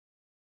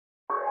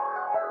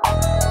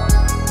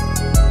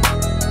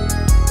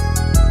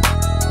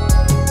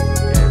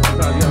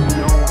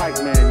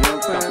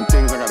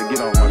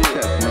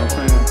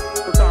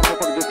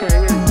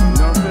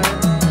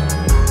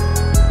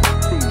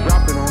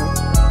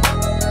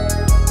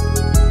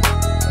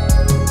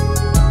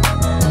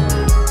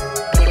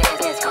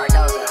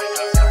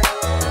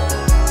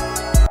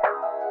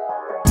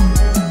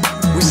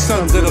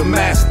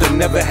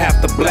never have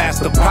to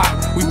blast the pop.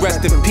 We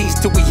rest in peace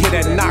till we hear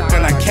that knock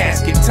on our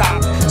casket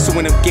top. So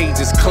when them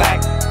gauges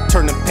clack,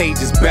 turn the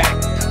pages back.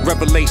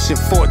 Revelation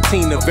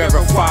 14 to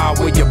verify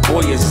where your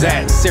boy is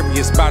at.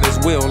 Serious about his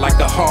will like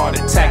a heart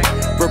attack.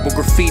 Verbal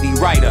graffiti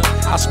writer,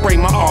 I spray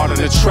my art on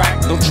the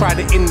track. Don't try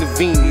to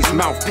intervene, these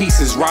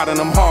mouthpieces riding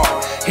them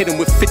hard. Hit them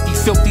with 50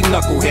 filthy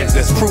knuckleheads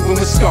that's proven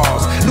with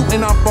scars.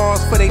 Lootin our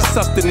bars for they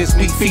sustenance,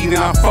 we feeding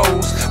our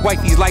foes.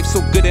 Wifey's life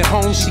so good at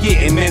home, she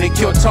getting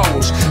manicured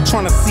toes.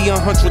 Trying to see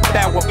 100,000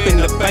 up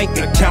in the bank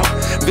account.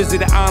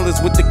 Visited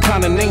islands with the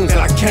kind of names that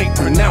I can't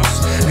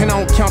pronounce. And I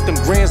don't count them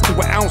grams to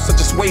an ounce, I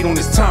just wait on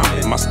this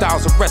time. My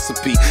style's a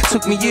recipe,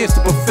 took me years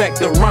to perfect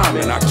the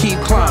rhyming. I keep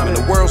climbing,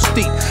 the world's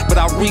steep, but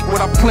I reap what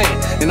I plant.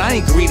 And I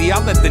ain't greedy,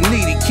 I let the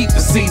needy keep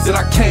the seeds that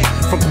I can.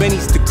 From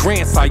bennies to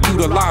grants, I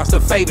utilize the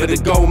favor to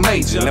go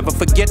major. Never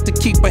forget to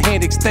keep a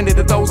hand extended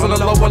to those on the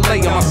lower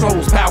layer. My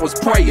soul's power's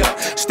prayer,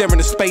 staring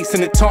into space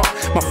and the talk.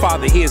 My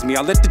father hears me,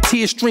 I let the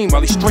tears stream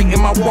while he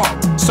straighten my walk.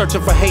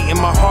 Searching for hate in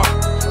my heart,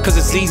 cause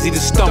it's easy to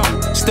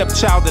stumble.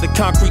 Stepchild of the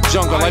concrete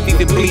jungle, I've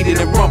even bleeding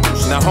and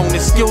rumbles. Now hone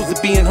his skills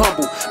of being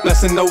humble,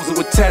 blessing those who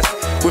would test.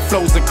 With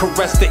flows that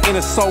caress the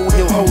inner soul,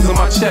 heal holes in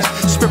my chest.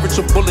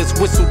 Spiritual bullets,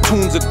 whistle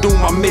tunes of doom,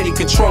 my MIDI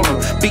controller.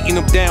 Beating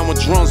them down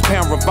with drums,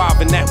 pound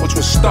reviving that which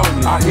was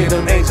stolen. I hear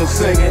them angels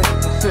singing,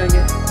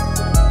 singing.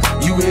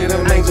 You hear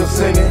them angels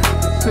singing,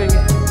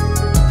 singing.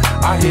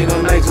 I hear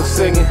them angels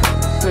singing,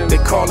 they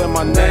calling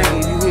my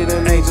name. You hear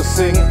them angels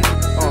singing,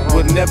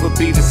 would never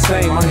be the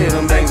same. I hear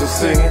them angels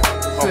singing,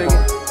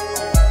 singing.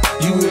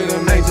 You hear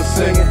them angels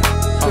singing,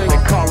 they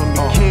calling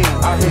me king.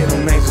 I hear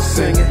them angels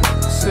singing,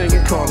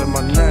 singing, calling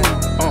my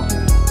name.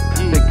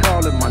 They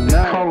calling my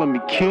name, calling me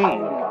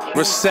king.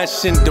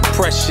 Recession,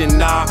 depression,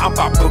 nah, I'm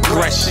about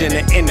progression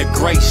and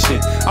integration.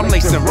 I'm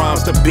lacing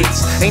rhymes to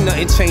beats. Ain't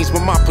nothing changed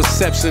but my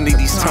perception of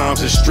these times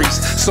and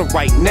streets. So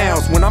right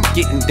now's when I'm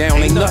getting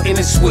down, ain't nothing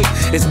as sweet.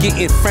 It's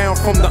getting found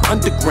from the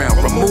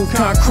underground, remove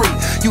concrete.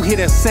 You hear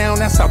that sound,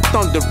 that's how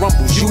thunder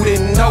rumbles, you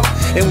didn't know.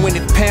 And when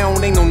it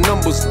pound, ain't no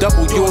numbers,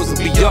 double yours will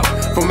be up.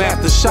 From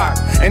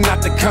aftershock, and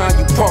not the kind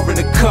you pour in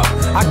a cup.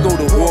 I go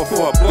to war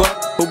for a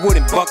buck, but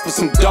wouldn't buck for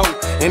some dough.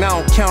 And I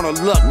don't count on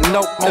luck,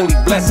 nope, only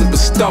blessings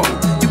bestowed.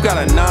 You got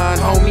a 9,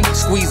 homie,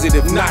 squeeze it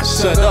if not,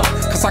 shut up.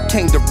 Cause I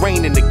came to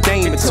reign in the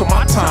game until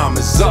my time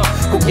is up.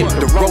 Go get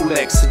the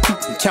Rolex so you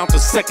can count the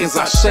seconds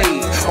I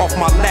shave off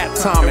my lap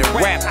time and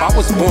rap, I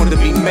was born to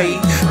be made.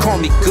 Call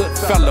me good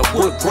fella,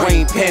 wood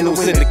grain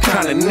panels in the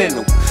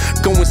Continental.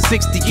 Going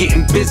 60,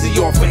 getting busy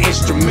off an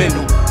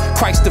instrumental.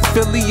 Christ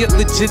affiliate,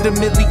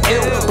 legitimately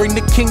ill. Bring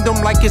the kingdom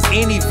like it's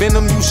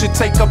anti-venom. You should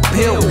take a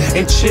pill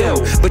and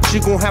chill, but you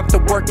gon' have to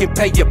work and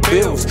pay your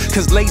bills.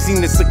 Cause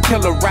laziness a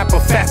killer rapper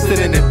faster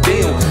than a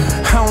deal.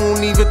 I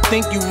don't even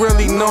think you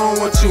really know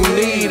what you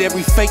need.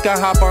 Every fake I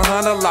hop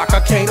behind a lock,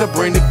 I came to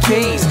bring the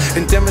keys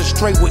and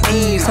demonstrate with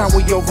ease how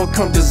we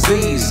overcome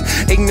disease.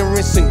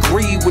 Ignorance and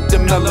greed with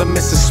them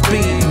elements of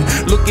speed.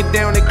 Looking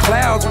down at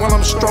clouds while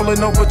I'm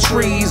strolling over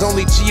trees.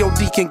 Only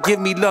G.O.D. can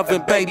give me love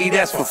and baby,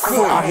 that's for free.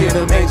 I hear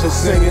them angels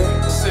singing,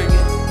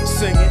 singing,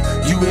 singing.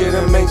 You hear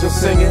them angels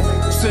singing,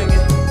 singing.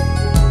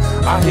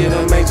 I hear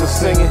them angels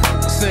singing,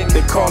 singing.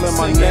 They calling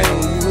my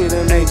name. You hear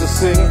them angels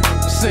singing,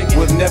 singing.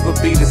 Would never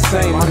be the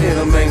same. I hear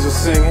them angels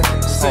singing,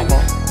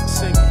 singing,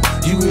 singing.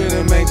 You hear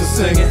them angels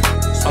singing,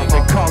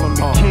 they calling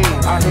me king.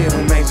 I hear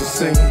them angels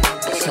singing,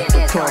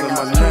 they calling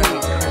my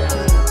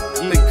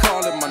name. They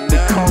calling my name,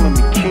 they calling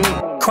me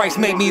king. Christ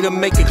made me to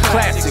make a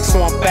classic,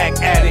 so I'm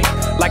back at it.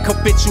 Like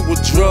habitual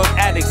drug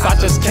addicts, I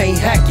just can't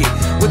hack it.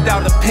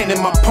 Without a pen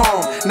in my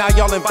palm, now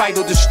y'all in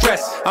vital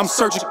distress. I'm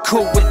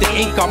surgical with the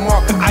ink, I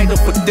mark an idol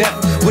for death.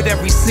 With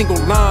every single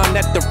line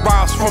that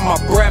derives from my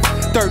breath.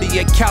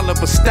 38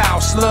 caliber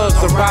style slugs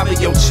arrive in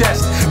your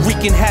chest.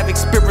 Wreaking havoc,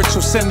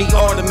 spiritual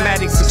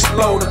semi-automatics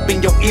explode up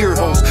in your ear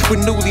holes.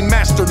 With newly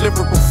mastered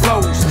lyrical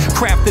flows,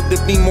 crafted to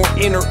be more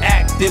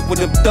interactive with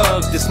them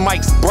thugs. This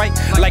mic's bright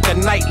like a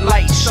night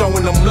light,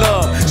 showing them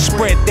love.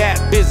 Spread that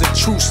biz, a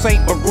true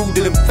saint, but rude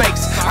to them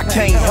fakes. I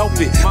can't help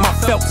it, my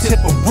felt tip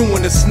will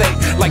ruin a snake.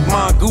 Like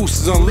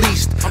mongoose is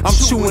unleashed, I'm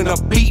chewing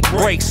up beat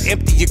breaks.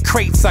 Empty your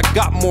crates, I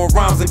got more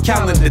rhymes than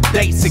calendar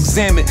dates.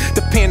 Examine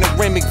the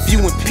panoramic view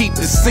and peep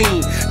the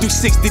scene. Do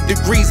 60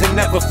 degrees and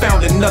never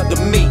found another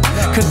me.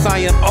 Cause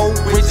I am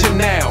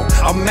original,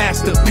 a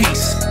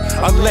masterpiece.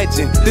 A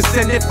legend,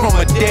 descended from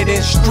a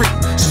dead-end street.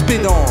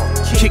 Spit on,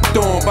 kicked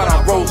on, but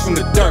I rose from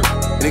the dirt.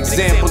 An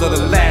example of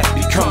the last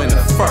becoming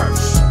the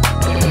first.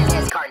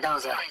 Biz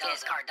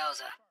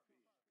Cardoza.